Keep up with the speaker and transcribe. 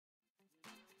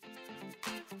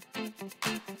How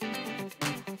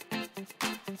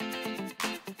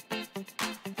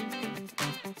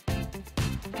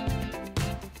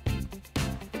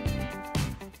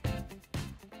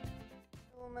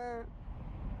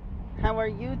are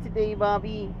you today,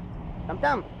 Bobby?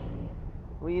 Tum.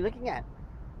 What are you looking at?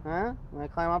 Huh? Wanna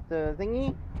climb up the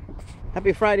thingy?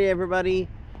 Happy Friday, everybody.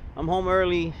 I'm home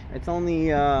early. It's only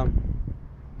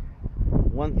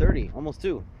 1:30, almost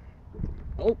 2.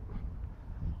 Oh.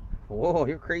 Whoa,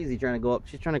 you're crazy trying to go up.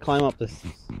 She's trying to climb up this.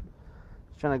 She's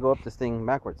trying to go up this thing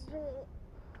backwards.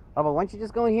 Oh, but why don't you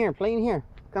just go in here? Play in here.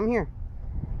 Come here.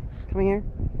 Come here.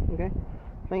 Okay.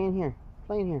 Play in here.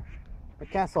 Play in here. The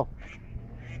castle.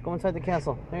 Go inside the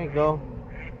castle. There you go.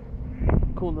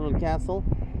 Cool little castle.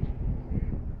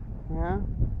 Yeah.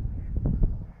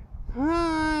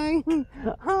 Hi.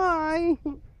 Hi.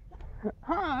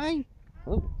 Hi.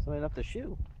 Oh, somebody left a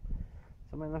shoe.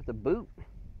 Somebody left a boot.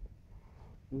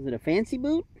 Is it a fancy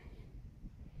boot?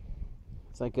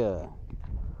 It's like a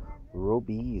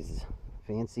Roby's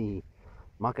fancy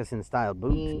moccasin style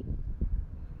boot. You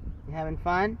having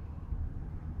fun?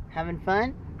 Having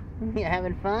fun? You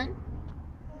having fun?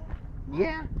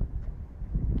 Yeah.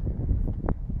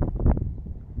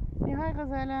 Say hi,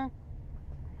 Rosella.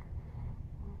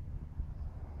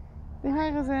 Say hi,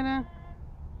 Rosella.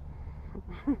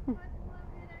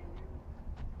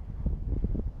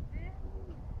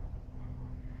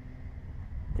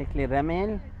 تاكلي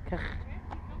الرمل؟ كخ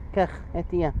كخ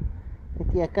هاتيها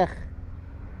هاتيها كخ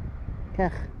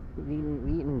كخ.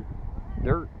 Eating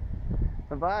dirt.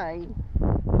 Bye bye.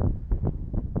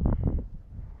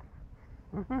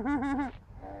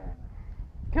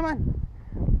 Come on,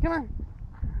 come on,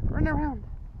 run around.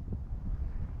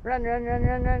 Run, run, run,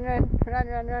 run, run, run, run,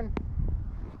 run, run.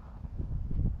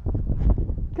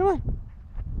 Come on.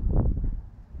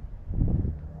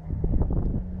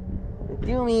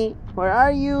 Doomy, where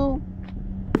are you?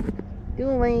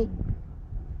 Doomy.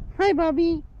 Hi,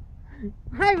 Bobby.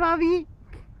 Hi, Bobby.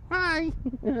 Hi.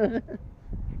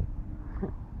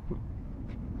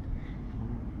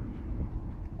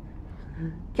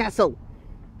 Castle.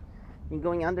 You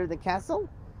going under the castle?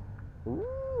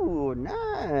 Ooh,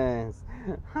 nice.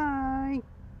 Hi.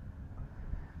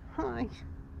 Hi. Hi.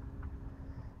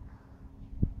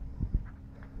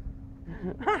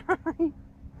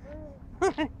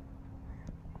 Hi.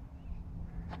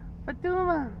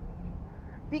 Fatuma.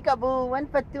 Peekaboo,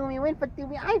 went Fatumi, went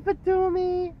Fatumi. Hi,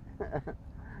 Fatumi.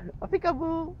 Oh,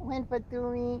 Peekaboo, went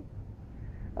Fatumi.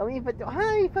 Oh, went Fatumi.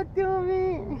 Hi,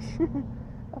 Fatumi.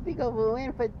 Oh, Peekaboo,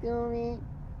 went Fatumi.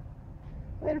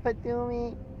 Went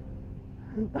Fatumi.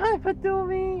 Hi,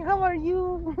 Fatumi. How are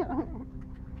you?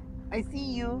 I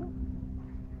see you.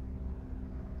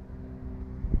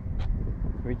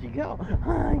 Where'd you go?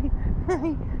 Hi,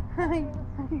 hi, hi,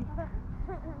 hi.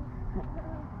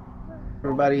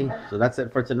 Everybody, so that's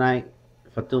it for tonight.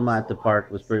 Fatuma at the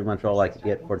park was pretty much all I could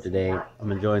get for today.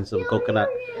 I'm enjoying some coconut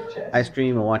ice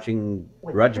cream and watching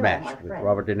Grudge Match with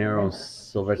Robert De Niro and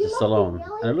Sylvester Stallone.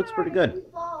 And it looks pretty good.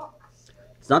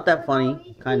 It's not that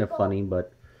funny, kind of funny,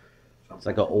 but it's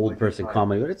like an old person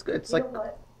comedy. But it's good. It's like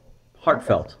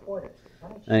heartfelt.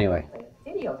 Anyway.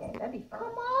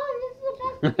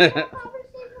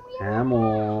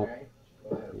 Hamill.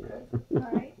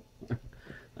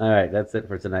 Alright, that's it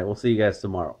for tonight. We'll see you guys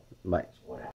tomorrow. Bye.